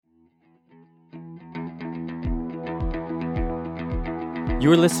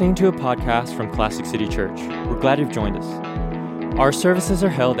You are listening to a podcast from Classic City Church. We're glad you've joined us. Our services are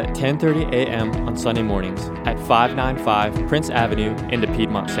held at 10:30 a.m. on Sunday mornings at 595 Prince Avenue in the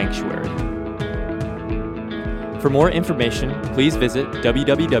Piedmont Sanctuary. For more information, please visit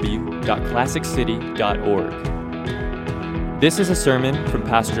www.classiccity.org. This is a sermon from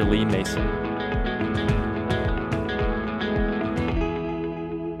Pastor Lee Mason.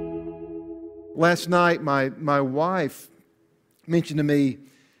 Last night, my wife mentioned to me,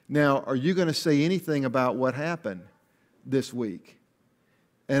 now, are you going to say anything about what happened this week?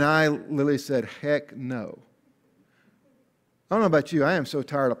 And I literally said, heck no. I don't know about you, I am so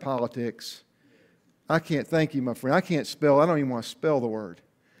tired of politics. I can't, thank you, my friend, I can't spell, I don't even want to spell the word.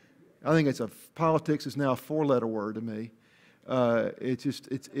 I think politics is now a four-letter word to me. It's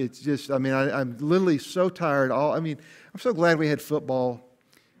just, I mean, I'm literally so tired. I'm so glad we had football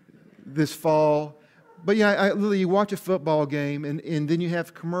this fall. But yeah, literally, you watch a football game, and then you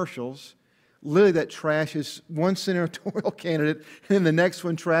have commercials. Literally, that trashes one senatorial candidate, and then the next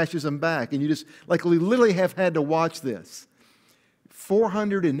one trashes them back. And you just, like, we literally have had to watch this.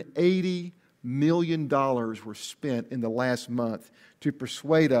 $480 million were spent in the last month to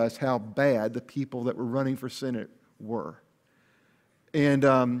persuade us how bad the people that were running for Senate were.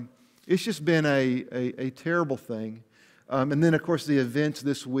 And it's just been a terrible thing. And then, of course, the events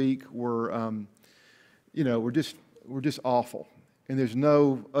this week were, were just awful. And there's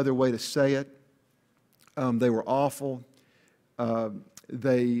no other way to say it. They were awful. I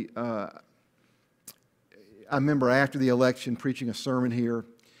remember after the election preaching a sermon here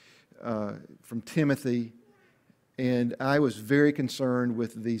from Timothy, and I was very concerned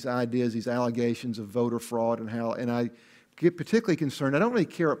with these ideas, these allegations of voter fraud, and I get particularly concerned. I don't really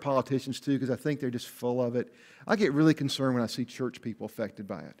care what politicians do because I think they're just full of it. I get really concerned when I see church people affected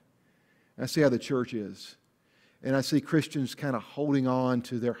by it. And I see how the church is. And I see Christians kind of holding on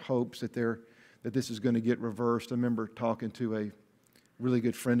to their hopes that this is going to get reversed. I remember talking to a really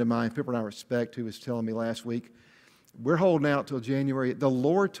good friend of mine, people I respect, who was telling me last week, we're holding out till January. The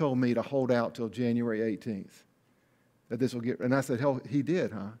Lord told me to hold out till January 18th. That this will get, and I said, hell, he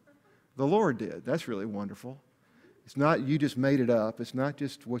did, huh? The Lord did. That's really wonderful. It's not you just made it up. It's not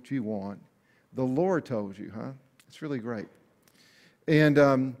just what you want. The Lord told you, huh? It's really great.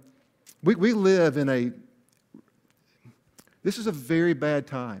 And we live in this is a very bad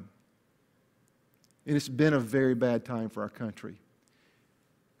time. And it's been a very bad time for our country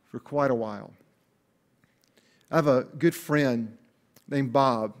for quite a while. I have a good friend named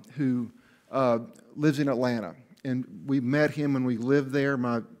Bob who lives in Atlanta. And we met him when we lived there.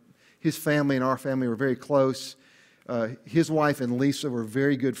 His family and our family were very close. His wife and Lisa were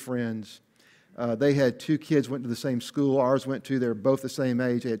very good friends. They had two kids, went to the same school. Ours went to, they're both the same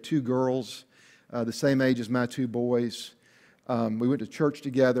age. They had two girls, the same age as my two boys. We went to church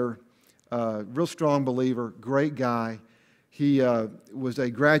together. Real strong believer, great guy. He was a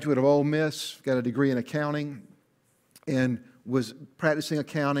graduate of Ole Miss, got a degree in accounting, and was practicing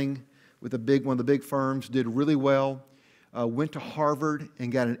accounting with one of the big firms, did really well. Went to Harvard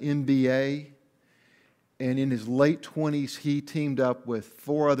and got an MBA. And in his late 20s, he teamed up with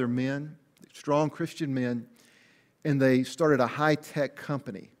four other men, strong Christian men, and they started a high-tech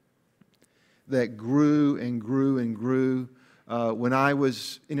company that grew and grew and grew. When I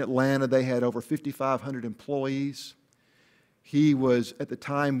was in Atlanta, they had over 5,500 employees. He was, at the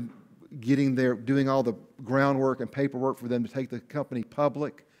time, getting there, doing all the groundwork and paperwork for them to take the company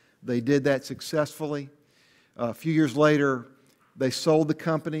public. They did that successfully. A few years later, they sold the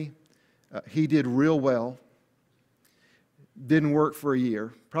company. He did real well. Didn't work for a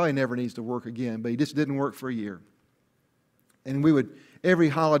year. Probably never needs to work again, but he just didn't work for a year. And every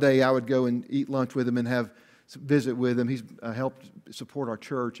holiday I would go and eat lunch with him and visit with him. He's helped support our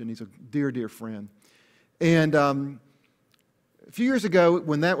church, and he's a dear, dear friend. And a few years ago,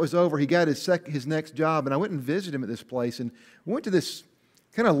 when that was over, he got his next job, and I went and visited him at this place, and went to this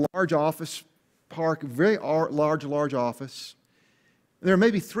kind of large office park, very large office. There were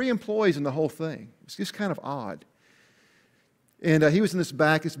maybe 3 employees in the whole thing. It's just kind of odd. And he was in this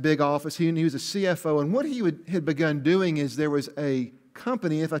big office. He was a CFO. And what he had begun doing is there was a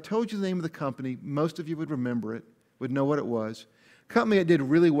company. If I told you the name of the company, most of you would remember it, would know what it was. A company that did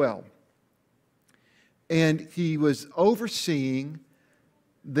really well. And he was overseeing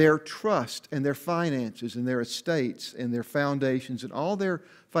their trust and their finances and their estates and their foundations and all their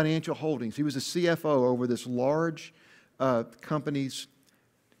financial holdings. He was a CFO over this large company's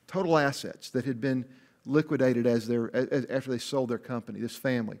total assets that had been liquidated after they sold their company, this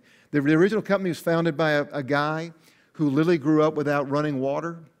family. The original company was founded by a guy who literally grew up without running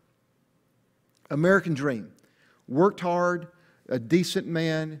water. American dream. Worked hard, a decent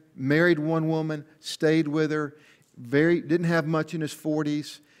man, married one woman, stayed with her, didn't have much in his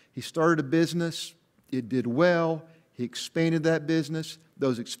 40s. He started a business. It did well. He expanded that business.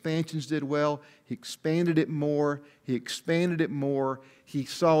 Those expansions did well. He expanded it more. He expanded it more. He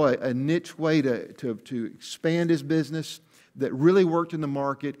saw a niche way to expand his business that really worked in the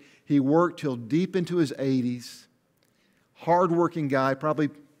market. He worked till deep into his 80s. Hardworking guy, probably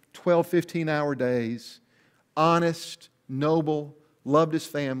 12, 15-hour days. Honest, noble, loved his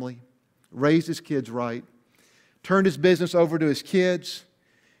family, raised his kids right, turned his business over to his kids,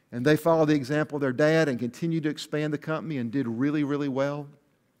 and they followed the example of their dad and continued to expand the company and did really, really well.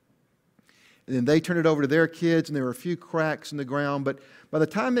 And then they turned it over to their kids, and there were a few cracks in the ground. But by the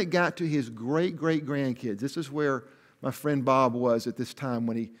time it got to his great-great-grandkids, this is where my friend Bob was at this time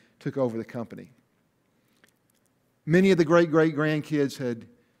when he took over the company. Many of the great-great-grandkids had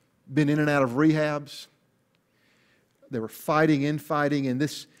been in and out of rehabs. They were fighting, infighting, and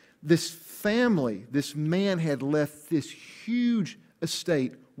this family, this man had left this huge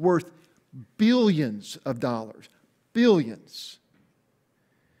estate worth billions of dollars. Billions.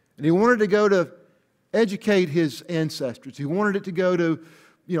 And he wanted to go to educate his ancestors. He wanted it to go to,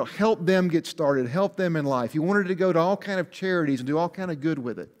 help them get started, help them in life. He wanted it to go to all kind of charities and do all kind of good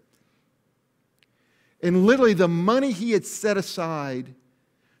with it. And literally the money he had set aside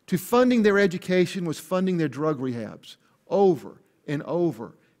to funding their education was funding their drug rehabs over and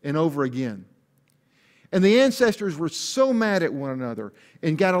over and over again. And the ancestors were so mad at one another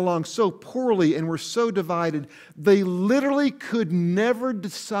and got along so poorly and were so divided, they literally could never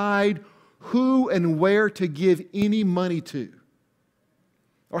decide who and where to give any money to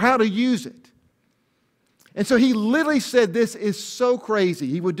or how to use it. And so he literally said, this is so crazy.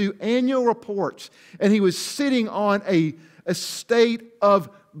 He would do annual reports, and he was sitting on a estate of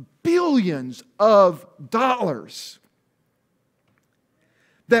billions of dollars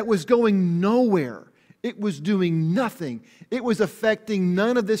that was going nowhere. It was doing nothing. It was affecting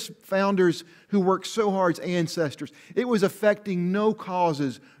none of this founders who worked so hard's ancestors. It was affecting no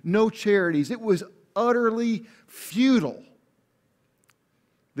causes, no charities. It was utterly futile.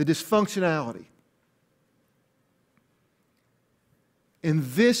 The dysfunctionality. And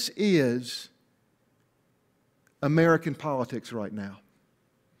this is American politics right now.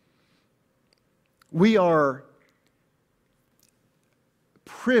 We are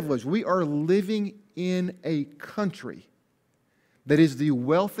privileged. We are living in a country that is the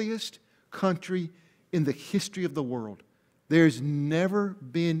wealthiest country in the history of the world. There's never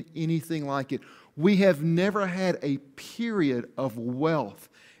been anything like it. We have never had a period of wealth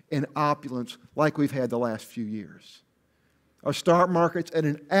and opulence like we've had the last few years. Our stock market's at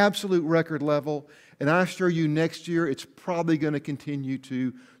an absolute record level, and I assure you next year it's probably going to continue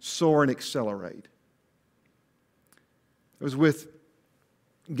to soar and accelerate. I was with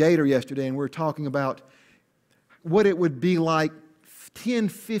Gator yesterday, and we were talking about what it would be like 10,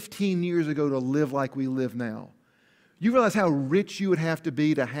 15 years ago to live like we live now. You realize how rich you would have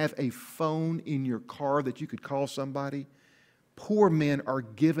to have a phone in your car that you could call somebody? Poor men are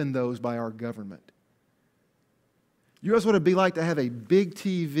given those by our government. You realize what it would be like to have a big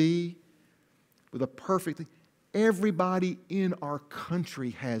TV with a perfect thing? Everybody in our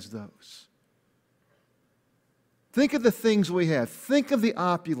country has those. Think of the things we have. Think of the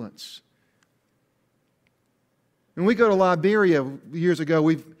opulence. When we go to Liberia years ago,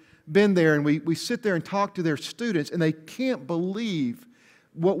 we've been there and we sit there and talk to their students, and they can't believe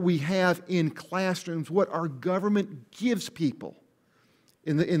what we have in classrooms, what our government gives people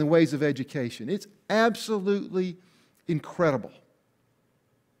in the ways of education. It's absolutely incredible.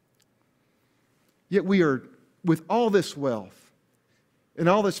 Yet we are, with all this wealth and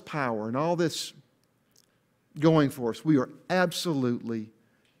all this power and all this going for us, we are absolutely,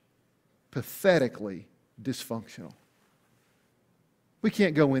 pathetically dysfunctional. We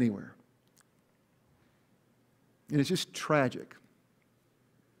can't go anywhere. And it's just tragic.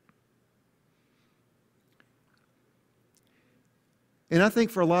 And I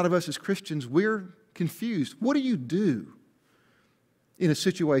think for a lot of us as Christians, we're confused. What do you do in a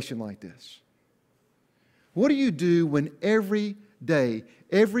situation like this? What do you do when every day,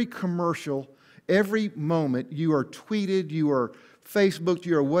 every commercial, every moment you are tweeted, you are Facebooked,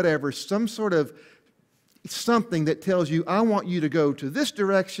 you are whatever, some sort of something that tells you, I want you to go to this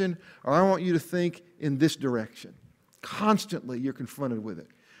direction, or I want you to think in this direction. Constantly you're confronted with it.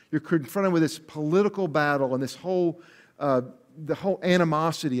 You're confronted with this political battle and this whole, the whole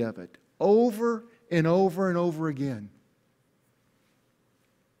animosity of it, over and over and over again.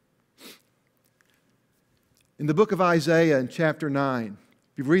 In the book of Isaiah in chapter 9,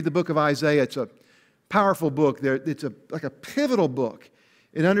 if you read the book of Isaiah, it's a powerful book. It's like a pivotal book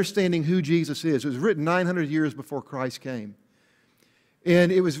in understanding who Jesus is. It was written 900 years before Christ came.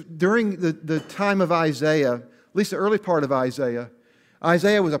 And it was during the time of Isaiah, at least the early part of Isaiah.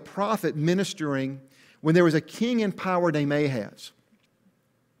 Isaiah was a prophet ministering when there was a king in power named Ahaz.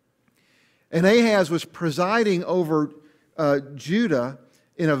 And Ahaz was presiding over Judah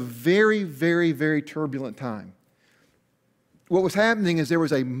in a very, very, very turbulent time. What was happening is there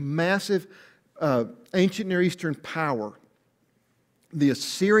was a massive ancient Near Eastern power, the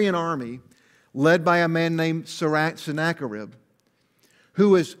Assyrian army, led by a man named Sennacherib, who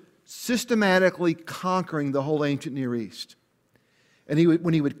was systematically conquering the whole ancient Near East. And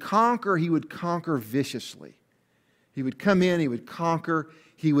when he would conquer viciously. He would come in, he would conquer,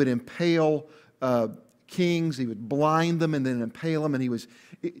 he would impale kings, he would blind them and then impale them. And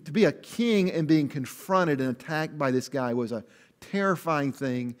to be a king and being confronted and attacked by this guy was a terrifying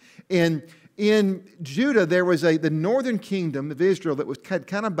thing. And in Judah, there was the northern kingdom of Israel that had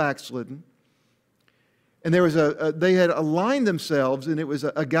kind of backslidden. And there was they had aligned themselves, and it was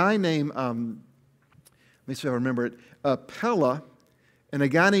a guy named, let me see if I remember it, Pella, and a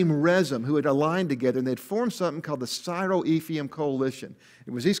guy named Rezim who had aligned together, and they'd formed something called the Syro-Ephraim Coalition.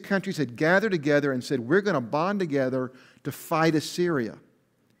 It was these countries had gathered together and said, we're going to bond together to fight Assyria.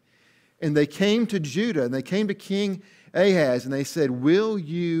 And they came to Judah, and they came to King Ahaz, and they said, will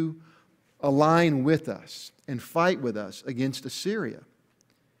you align with us and fight with us against Assyria?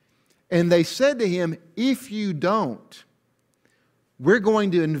 And they said to him, if you don't, we're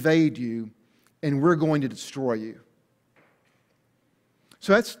going to invade you, and we're going to destroy you.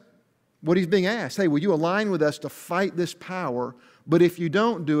 So that's what he's being asked. Hey, will you align with us to fight this power? But if you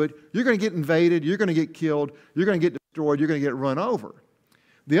don't do it, you're going to get invaded, you're going to get killed, you're going to get destroyed, you're going to get run over.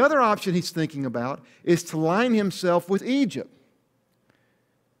 The other option he's thinking about is to align himself with Egypt.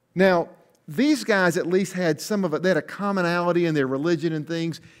 Now, these guys at least had some of it. They had a commonality in their religion and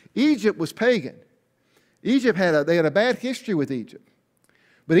things. Egypt was pagan. Egypt they had a bad history with Egypt.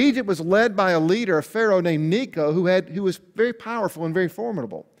 But Egypt was led by a leader, a pharaoh named Necho, who was very powerful and very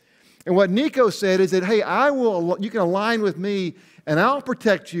formidable. And what Necho said is that, hey, you can align with me and I'll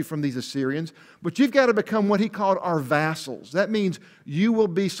protect you from these Assyrians, but you've got to become what he called our vassals. That means you will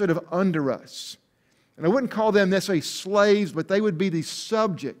be sort of under us. And I wouldn't call them necessarily slaves, but they would be the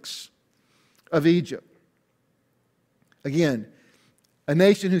subjects of Egypt. Again, a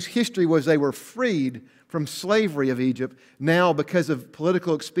nation whose history was they were freed from slavery of Egypt, now because of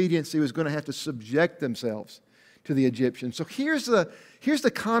political expediency was going to have to subject themselves to the Egyptians. So here's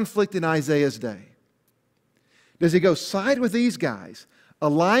the conflict in Isaiah's day. Does he go side with these guys,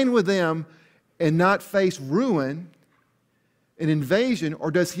 align with them, and not face ruin and invasion, or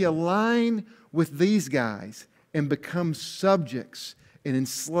does he align with these guys and become subjects and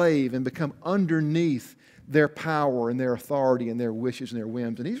enslave and become underneath their power and their authority and their wishes and their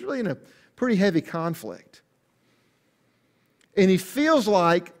whims? And he's really in a pretty heavy conflict. And he feels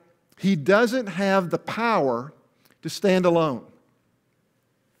like he doesn't have the power to stand alone.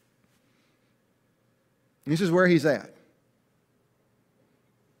 And this is where he's at.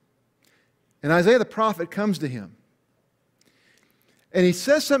 And Isaiah the prophet comes to him. And he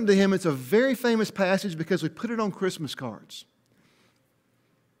says something to him. It's a very famous passage because we put it on Christmas cards.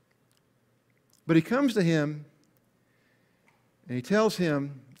 But he comes to him and he tells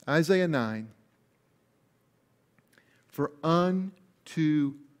him, Isaiah 9, for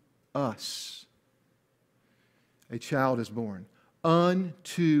unto us a child is born.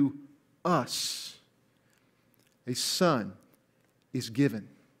 Unto us a son is given.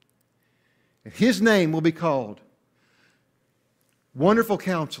 And his name will be called Wonderful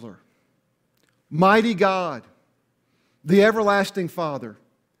Counselor, Mighty God, the Everlasting Father,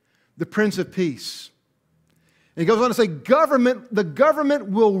 the Prince of Peace. And he goes on to say, the government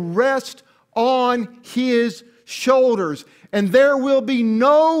will rest on his shoulders, and there will be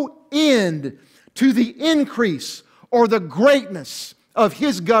no end to the increase or the greatness of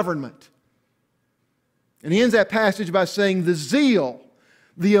his government. And he ends that passage by saying, the zeal,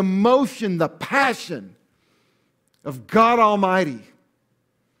 the emotion, the passion of God Almighty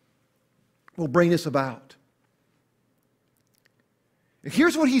will bring this about. And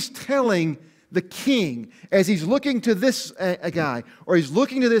here's what he's telling the king as he's looking to this guy, or he's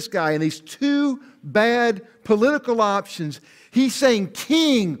looking to this guy, and these two bad political options. He's saying,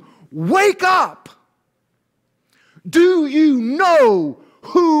 King, wake up! Do you know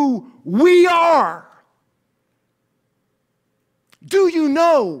who we are? Do you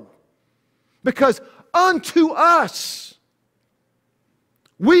know? Because unto us,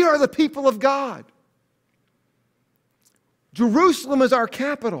 we are the people of God. Jerusalem is our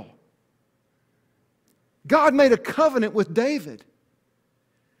capital. God made a covenant with David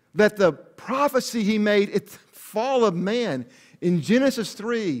that the prophecy he made at the fall of man in Genesis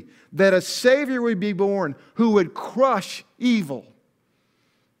 3, that a Savior would be born who would crush evil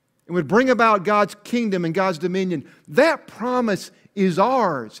and would bring about God's kingdom and God's dominion. That promise is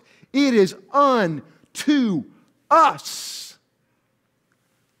ours. It is unto us.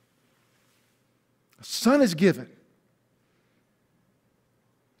 A son is given.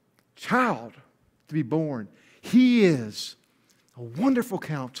 Child to be born. He is a wonderful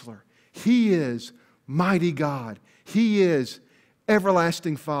counselor. He is mighty God. He is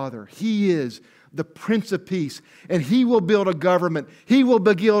everlasting Father. He is the Prince of Peace. And He will build a government. He will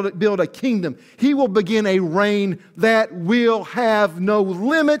build a kingdom. He will begin a reign that will have no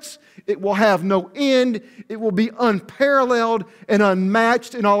limits. It will have no end. It will be unparalleled and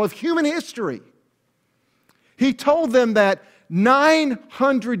unmatched in all of human history. He told them that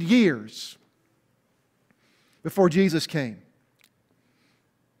 900 years before Jesus came.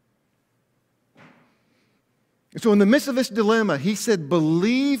 And so in the midst of this dilemma, He said,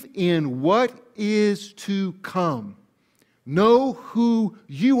 believe in what is to come. Know who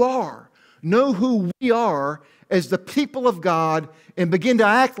you are. Know who we are as the people of God, and begin to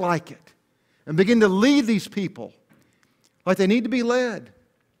act like it. And begin to lead these people like they need to be led.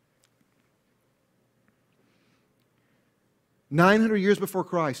 900 years before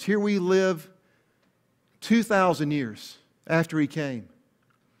Christ. Here we live 2,000 years after He came.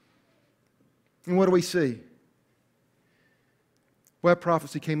 And what do we see? Well, that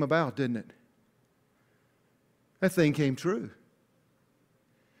prophecy came about, didn't it? That thing came true.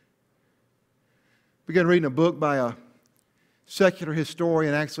 Began reading a book by a secular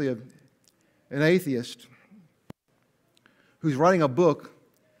historian, actually an atheist, who's writing a book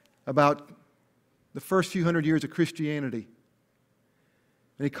about the first few hundred years of Christianity.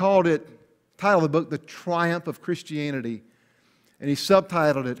 And he called it, titled the book, The Triumph of Christianity. And he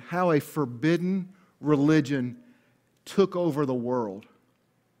subtitled it, How a Forbidden Religion Took Over the World.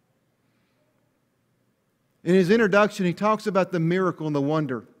 In his introduction, he talks about the miracle and the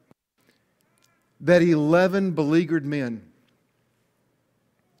wonder that 11 beleaguered men,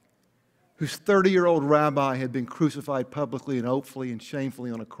 whose 30-year-old rabbi had been crucified publicly and hopefully and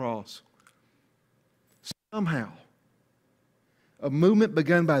shamefully on a cross. Somehow, a movement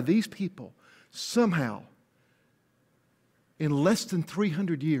begun by these people, somehow, in less than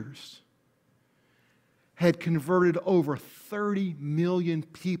 300 years, had converted over 30 million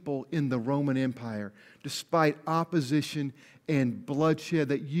people in the Roman Empire, despite opposition and bloodshed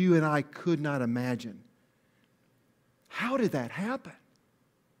that you and I could not imagine. How did that happen?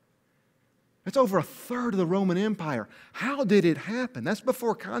 That's over a third of the Roman Empire. How did it happen? That's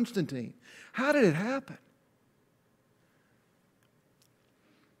before Constantine. How did it happen?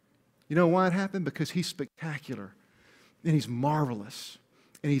 You know why it happened? Because He's spectacular, and He's marvelous,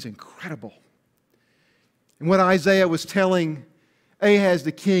 and He's incredible. And what Isaiah was telling Ahaz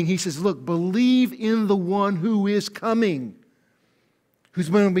the king, he says, look, believe in the one who is coming,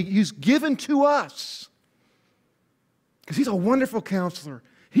 who's given to us. Because He's a wonderful counselor.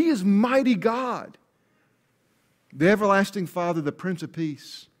 He is mighty God, the everlasting Father, the Prince of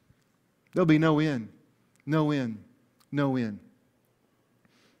Peace. There'll be no end, no end, no end.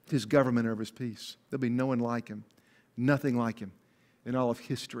 His government over His peace. There'll be no one like Him, nothing like Him in all of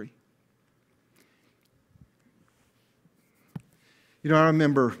history. You know, I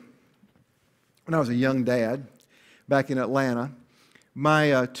remember when I was a young dad back in Atlanta,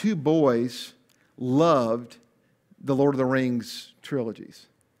 my two boys loved the Lord of the Rings trilogies.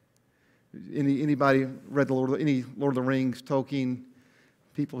 Anybody read any Lord of the Rings, Tolkien?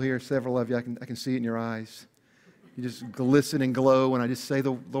 People here, several of you, I can see it in your eyes. You just glisten and glow when I just say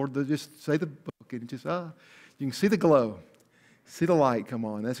the Lord, just say the book, and just you can see the glow, see the light come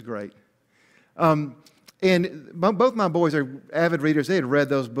on. That's great. And both my boys are avid readers. They had read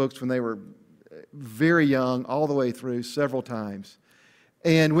those books when they were very young, all the way through, several times.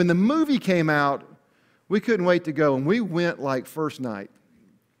 And when the movie came out, we couldn't wait to go. And we went like first night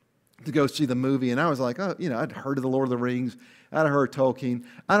to go see the movie. And I was like, oh, you know, I'd heard of the Lord of the Rings. I'd heard Tolkien.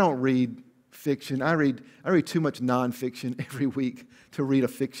 I don't read fiction. I read too much nonfiction every week to read a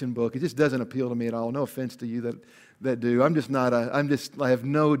fiction book. It just doesn't appeal to me at all. No offense to you that do. I have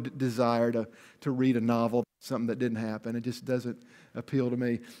no desire to read a novel, something that didn't happen. It just doesn't appeal to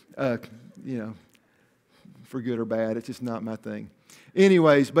me, for good or bad. It's just not my thing.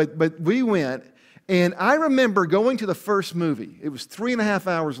 Anyways, but we went, and I remember going to the first movie. It was 3.5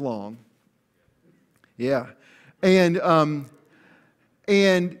 hours long. Yeah. And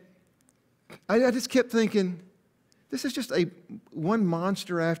I just kept thinking, this is just one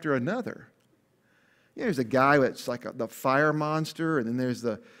monster after another. There's a guy that's like the fire monster, and then there's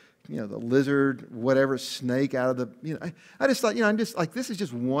the lizard, whatever, snake out of the, I just thought, I'm just like, this is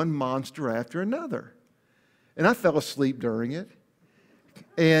just one monster after another. And I fell asleep during it.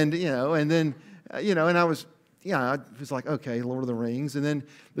 And, and then, and I was like, okay, Lord of the Rings. And then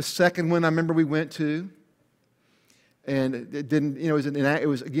the second one I remember we went to, and it didn't, it was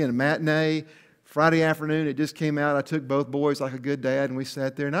again, a matinee, Friday afternoon, it just came out. I took both boys like a good dad, and we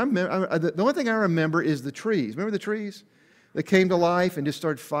sat there. And the only thing I remember is the trees. Remember the trees that came to life and just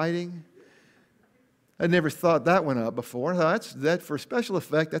started fighting? I'd never thought that one up before. I thought, that for special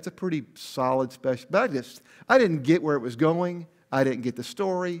effect, that's a pretty solid special. But I didn't get where it was going. I didn't get the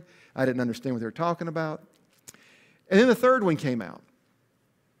story. I didn't understand what they were talking about. And then the third one came out.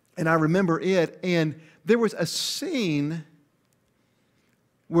 And I remember it, and there was a scene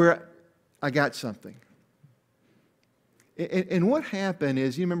where I got something. And what happened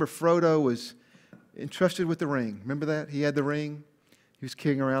is, you remember Frodo was entrusted with the ring. Remember that? He had the ring. He was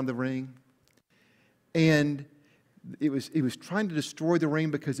carrying around the ring. And he was trying to destroy the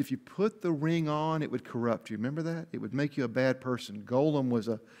ring because if you put the ring on, it would corrupt you. Remember that? It would make you a bad person.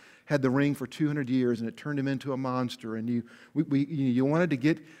 Gollum had the ring for 200 years, and it turned him into a monster. And you wanted to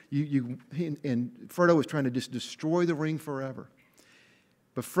get, and Frodo was trying to just destroy the ring forever.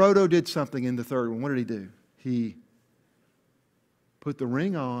 But Frodo did something in the third one. What did he do? He put the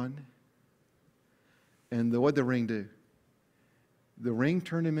ring on, and what did the ring do? The ring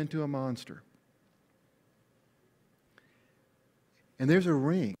turned him into a monster. And there's a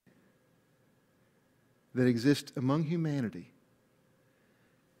ring that exists among humanity,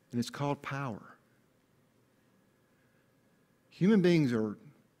 and it's called power. Human beings are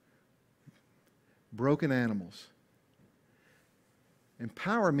broken animals. And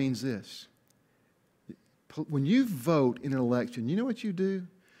power means this. When you vote in an election, you know what you do?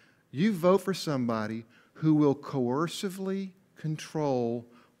 You vote for somebody who will coercively control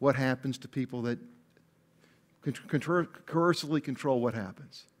what happens to people that coercively control what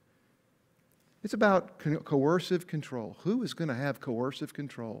happens. It's about coercive control. Who is going to have coercive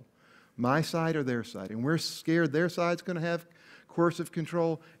control? My side or their side? And we're scared their side's going to have coercive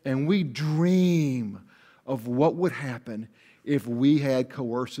control, and we dream of what would happen if we had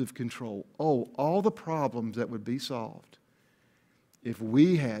coercive control. Oh, all the problems that would be solved if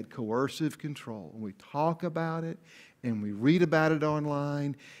we had coercive control. And we talk about it, and we read about it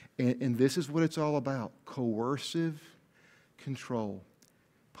online, and this is what it's all about: coercive control,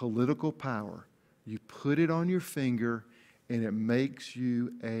 political power. You put it on your finger, and it makes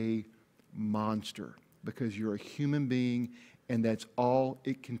you a monster because you're a human being, and that's all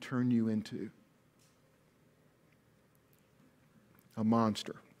it can turn you into. A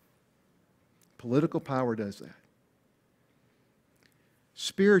monster. Political power does that.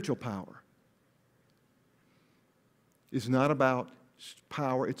 Spiritual power is not about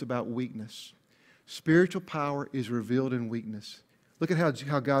power, it's about weakness. Spiritual power is revealed in weakness. Look at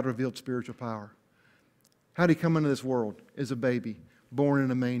how God revealed spiritual power. How did he come into this world? As a baby, born in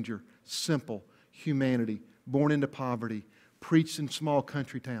a manger, simple humanity, born into poverty, preached in small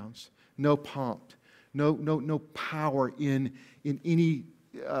country towns, no pomp, no power in any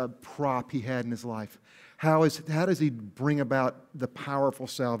prop he had in his life. How does he bring about the powerful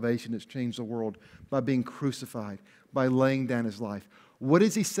salvation that's changed the world? By being crucified, by laying down his life. What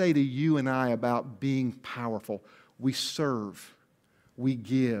does he say to you and I about being powerful? We serve, we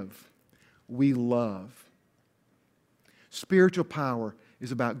give, we love. Spiritual power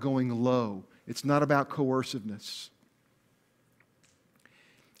is about going low. It's not about coerciveness.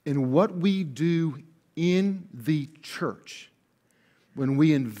 And what we do in the church, when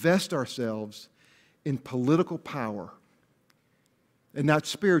we invest ourselves in political power and not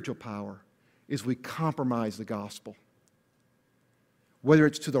spiritual power, is we compromise the gospel. Whether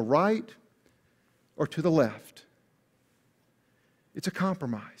it's to the right or to the left, it's a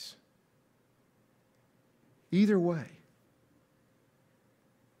compromise. Either way.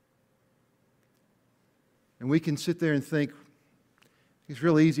 And we can sit there and think, it's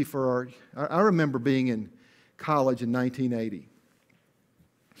real easy for I remember being in college in 1980.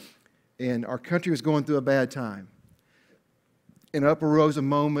 And our country was going through a bad time. And up arose a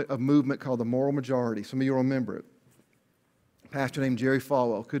movement called the Moral Majority. Some of you will remember it. A pastor named Jerry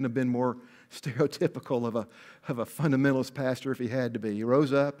Falwell couldn't have been more stereotypical of a fundamentalist pastor if he had to be. He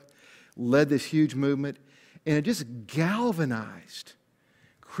rose up, led this huge movement, and it just galvanized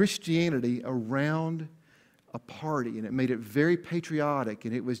Christianity around a party, and it made it very patriotic,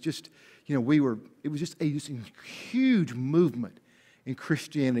 and it was just, it was just a huge movement in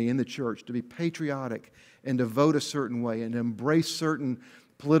Christianity, in the church, to be patriotic and to vote a certain way and to embrace certain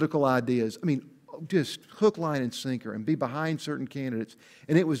political ideas. I mean, just hook, line, and sinker and be behind certain candidates.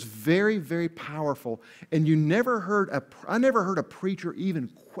 And it was very, very powerful. And I never heard a preacher even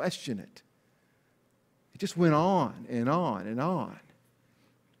question it. It just went on and on and on.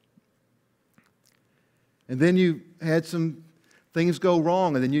 And then you had some things go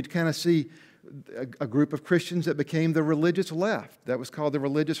wrong, and then you'd kind of see a group of Christians that became the religious left. That was called the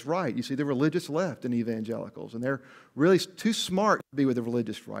religious right. You see the religious left in evangelicals, and they're really too smart to be with the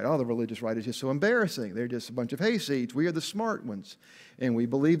religious right. Oh, the religious right is just so embarrassing. They're just a bunch of hayseeds. We are the smart ones, and we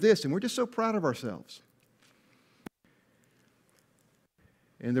believe this, and we're just so proud of ourselves.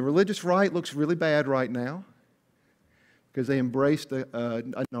 And the religious right looks really bad right now because they embraced a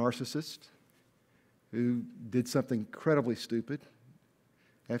narcissist who did something incredibly stupid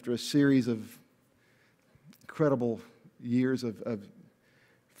after a series of incredible years of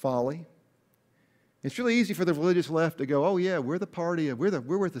folly. It's really easy for the religious left to go, oh yeah, we're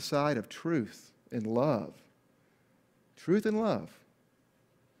with the side of truth and love. Truth and love.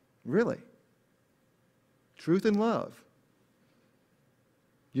 Really. Truth and love.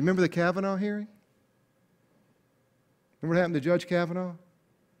 You remember the Kavanaugh hearing? Remember what happened to Judge Kavanaugh?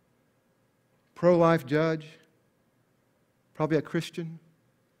 Pro-life judge, probably a Christian.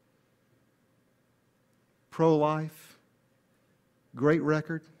 Pro-life, great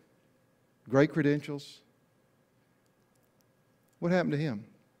record, great credentials. What happened to him?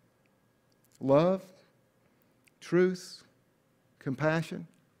 Love, truth, compassion.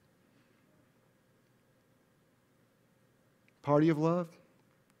 Party of love.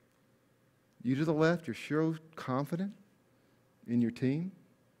 You to the left, you're sure confident in your team.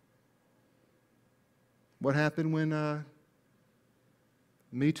 What happened when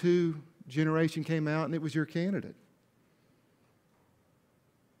Me Too generation came out and it was your candidate?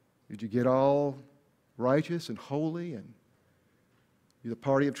 Did you get all righteous and holy and you're the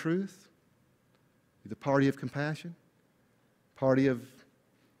party of truth? You're the party of compassion? Party of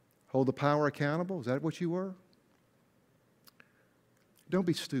hold the power accountable? Is that what you were? Don't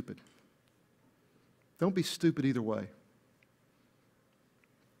be stupid. Don't be stupid either way.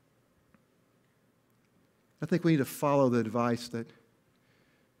 I think we need to follow the advice that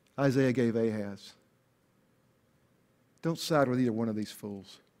Isaiah gave Ahaz. Don't side with either one of these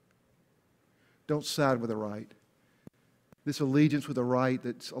fools. Don't side with the right. This allegiance with the right,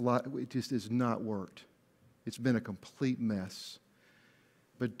 it just has not worked. It's been a complete mess.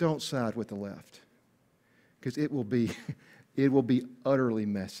 But don't side with the left, because it will be utterly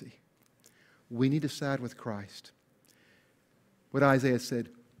messy. We need to side with Christ. What Isaiah said,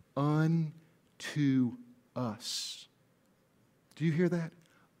 unto us. Do you hear that?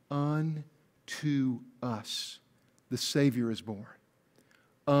 Unto us. The Savior is born.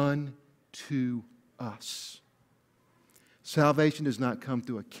 Unto us. Salvation does not come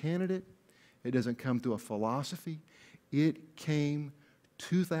through a candidate. It doesn't come through a philosophy. It came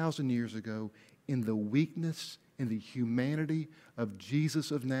 2,000 years ago in the weakness and the humanity of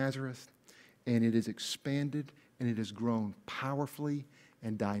Jesus of Nazareth, and it has expanded and it has grown powerfully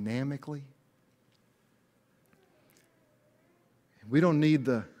and dynamically. We don't need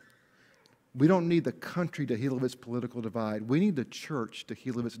the country to heal of its political divide. We need the church to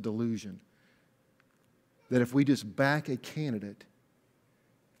heal of its delusion that if we just back a candidate,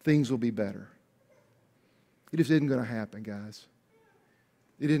 things will be better. It just isn't going to happen, guys.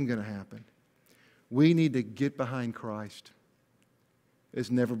 It isn't going to happen. We need to get behind Christ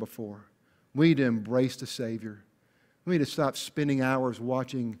as never before. We need to embrace the Savior. We need to stop spending hours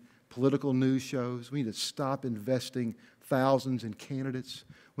watching political news shows. We need to stop investing thousands in candidates.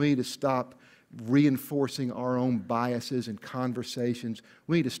 We need to stop reinforcing our own biases and conversations.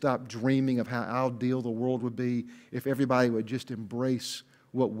 We need to stop dreaming of how ideal the world would be if everybody would just embrace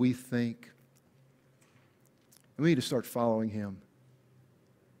what we think. We need to start following Him.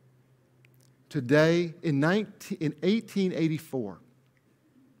 Today, in 1884,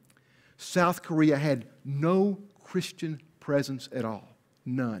 South Korea had no Christian presence at all.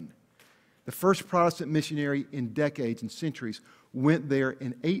 None. The first Protestant missionary in decades and centuries went there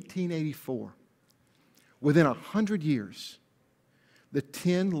in 1884. Within 100 years, the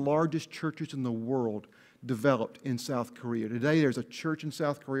 10 largest churches in the world developed in South Korea. Today, there's a church in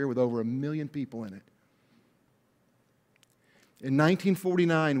South Korea with over 1 million people in it. In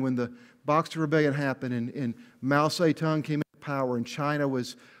 1949, when the Boxer Rebellion happened and Mao Zedong came into power and China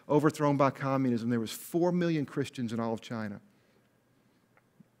was overthrown by communism, there was 4 million Christians in all of China.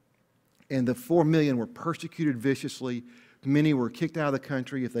 And the 4 million were persecuted viciously. Many were kicked out of the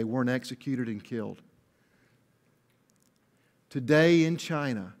country if they weren't executed and killed. Today in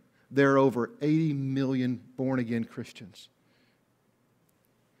China, there are over 80 million born-again Christians.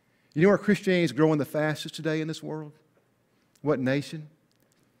 You know where Christianity is growing the fastest today in this world? What nation?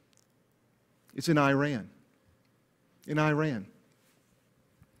 It's in Iran. In Iran.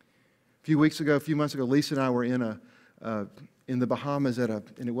 A few months ago, Lisa and I were in the Bahamas and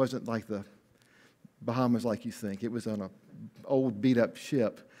it wasn't like the Bahamas like you think. It was on an old beat-up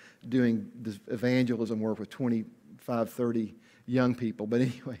ship doing this evangelism work with 25, 30 young people. But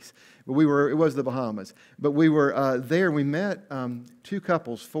anyways, it was the Bahamas. But we were there, and we met two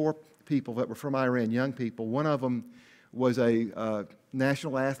couples, four people that were from Iran, young people. One of them was a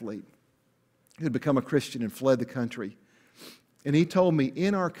national athlete who had become a Christian and fled the country. And he told me,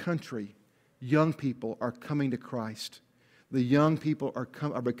 in our country, young people are coming to Christ. The young people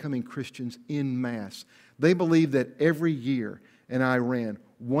are becoming Christians en masse. They believe that every year in Iran,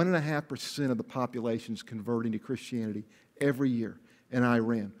 1.5% of the population is converting to Christianity every year in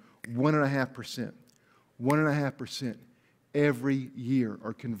Iran. 1.5%. 1.5% every year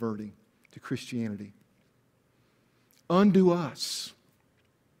are converting to Christianity. Unto us,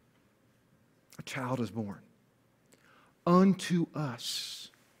 a child is born. Unto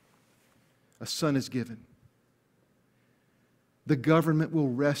us, a son is given. The government will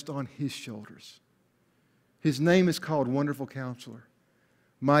rest on his shoulders. His name is called Wonderful Counselor,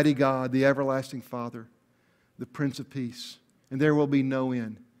 Mighty God, the Everlasting Father, the Prince of Peace. And there will be no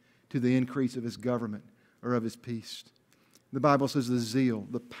end to the increase of his government or of his peace. The Bible says the zeal,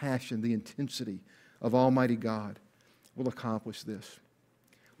 the passion, the intensity of Almighty God will accomplish this.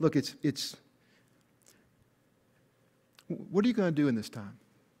 Look, what are you going to do in this time?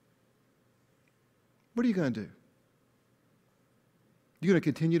 What are you going to do? You're going to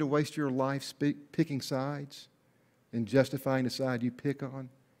continue to waste your life picking sides and justifying the side you pick on?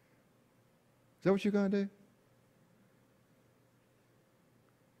 Is that what you're going to do?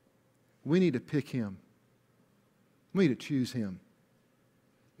 We need to pick him. We need to choose him.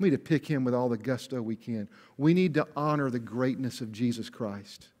 We need to pick him with all the gusto we can. We need to honor the greatness of Jesus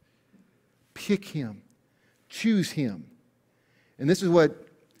Christ. Pick him. Choose him. And this is what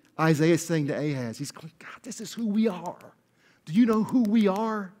Isaiah is saying to Ahaz. He's going, God, this is who we are. Do you know who we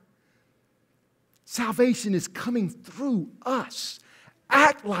are? Salvation is coming through us.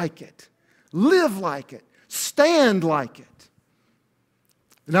 Act like it. Live like it. Stand like it.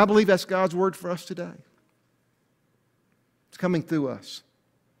 And I believe that's God's word for us today. It's coming through us.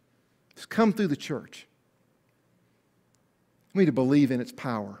 It's come through the church. We need to believe in its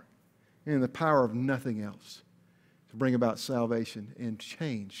power and in the power of nothing else to bring about salvation and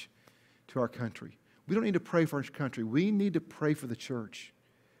change to our country. We don't need to pray for our country. We need to pray for the church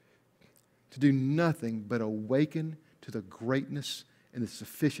to do nothing but awaken to the greatness and the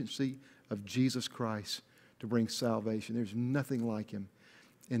sufficiency of Jesus Christ to bring salvation. There's nothing like him.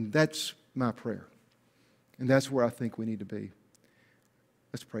 And that's my prayer. And that's where I think we need to be.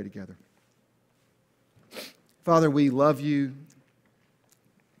 Let's pray together. Father, we love you.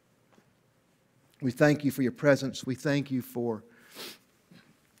 We thank you for your presence. We thank you for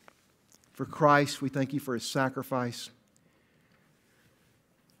Christ. We thank you for his sacrifice.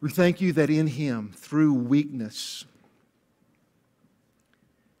 We thank you that in him, through weakness,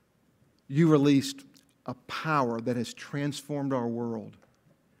 you released a power that has transformed our world.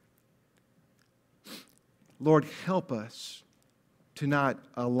 Lord, help us to not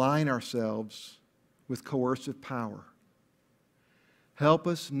align ourselves with coercive power. Help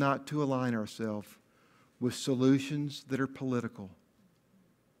us not to align ourselves with solutions that are political,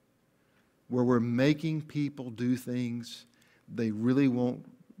 where we're making people do things they really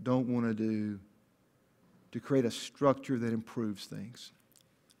don't want to do to create a structure that improves things.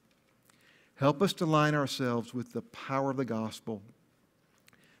 Help us to align ourselves with the power of the gospel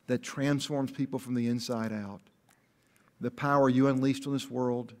that transforms people from the inside out. The power you unleashed on this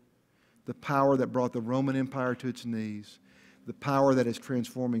world, the power that brought the Roman Empire to its knees, the power that is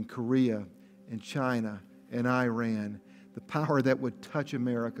transforming Korea and China and Iran, the power that would touch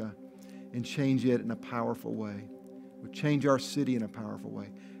America and change it in a powerful way, would change our city in a powerful way.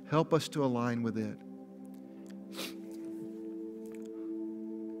 Help us to align with it.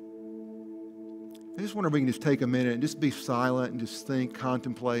 I just wonder if we can just take a minute and just be silent and just think,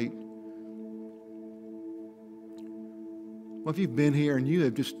 contemplate. Well, if you've been here and you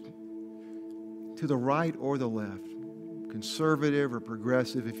have just, to the right or the left, conservative or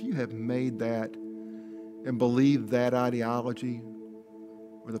progressive, if you have made that and believe that ideology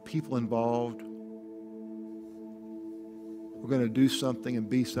or the people involved are going to do something and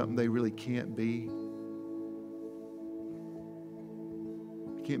be something they really can't be.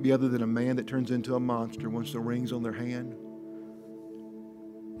 Can't be other than a man that turns into a monster once the ring's on their hand.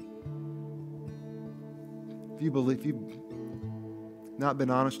 If you believe, not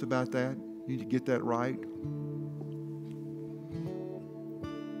been honest about that, you need to get that right.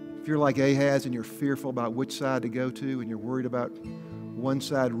 If you're like Ahaz and you're fearful about which side to go to, and you're worried about one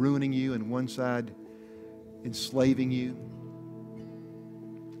side ruining you and one side enslaving you,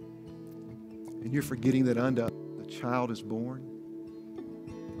 and you're forgetting that unto us a child is born,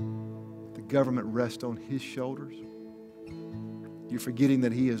 the government rests on his shoulders. You're forgetting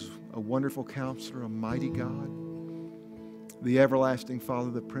that he is a wonderful counselor, a mighty God, the everlasting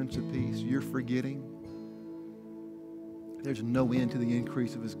Father, the Prince of Peace. You're forgetting there's no end to the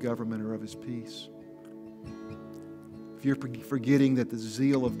increase of his government or of his peace. If you're forgetting that the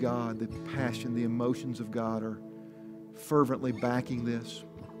zeal of God, the passion, the emotions of God are fervently backing this,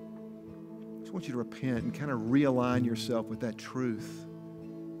 I just want you to repent and kind of realign yourself with that truth.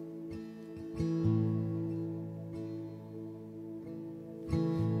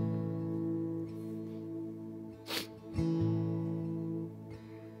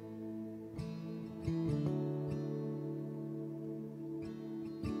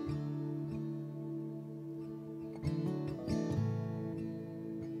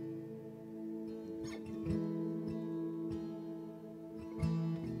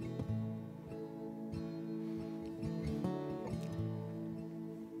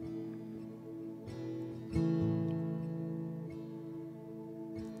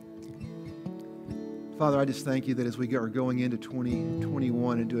 Father, I just thank you that as we are going into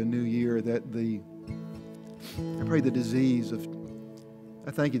 2021, into a new year, that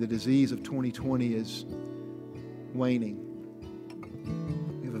I thank you the disease of 2020 is waning.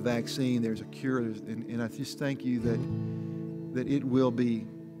 We have a vaccine, there's a cure, and I just thank you that it will be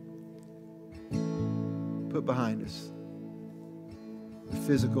put behind us. The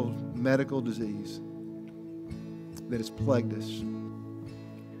physical, medical disease that has plagued us.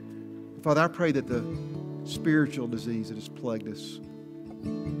 Father, I pray that the spiritual disease that has plagued us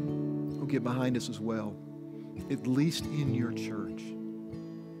will get behind us as well, at least in your church.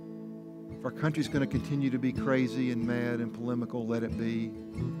 If our country's going to continue to be crazy and mad and polemical, let it be.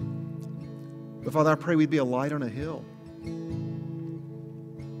 But Father, I pray we'd be a light on a hill.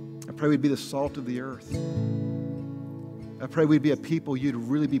 I pray we'd be the salt of the earth. I pray we'd be a people you'd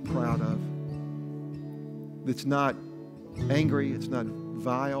really be proud of. That's not angry, it's not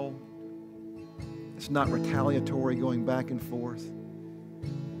vile, it's not retaliatory, going back and forth,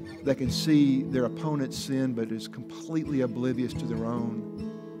 that can see their opponent's sin but is completely oblivious to their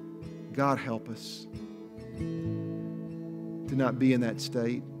own. God, help us to not be in that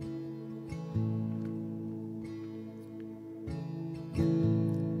state.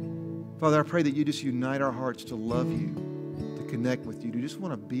 Father, I pray that you just unite our hearts to love you, to connect with you, to just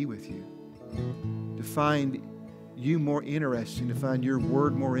want to be with you, to find you more interesting, to find your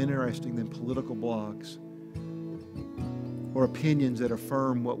word more interesting than political blogs or opinions that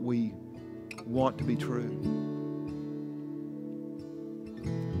affirm what we want to be true.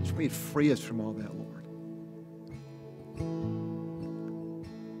 Just may it free us from all that, Lord.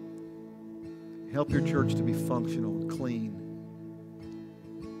 Help your church to be functional and clean.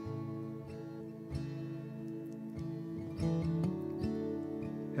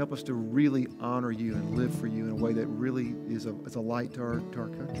 Help us to really honor you and live for you in a way that really is a light to our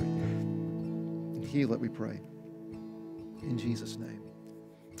country. And heal it, we pray. In Jesus' name,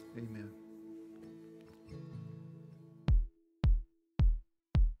 amen.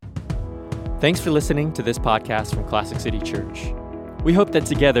 Thanks for listening to this podcast from Classic City Church. We hope that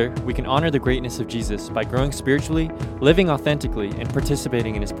together we can honor the greatness of Jesus by growing spiritually, living authentically, and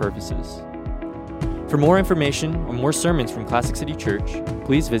participating in his purposes. For more information or more sermons from Classic City Church,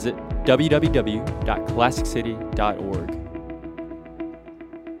 please visit www.classiccity.org.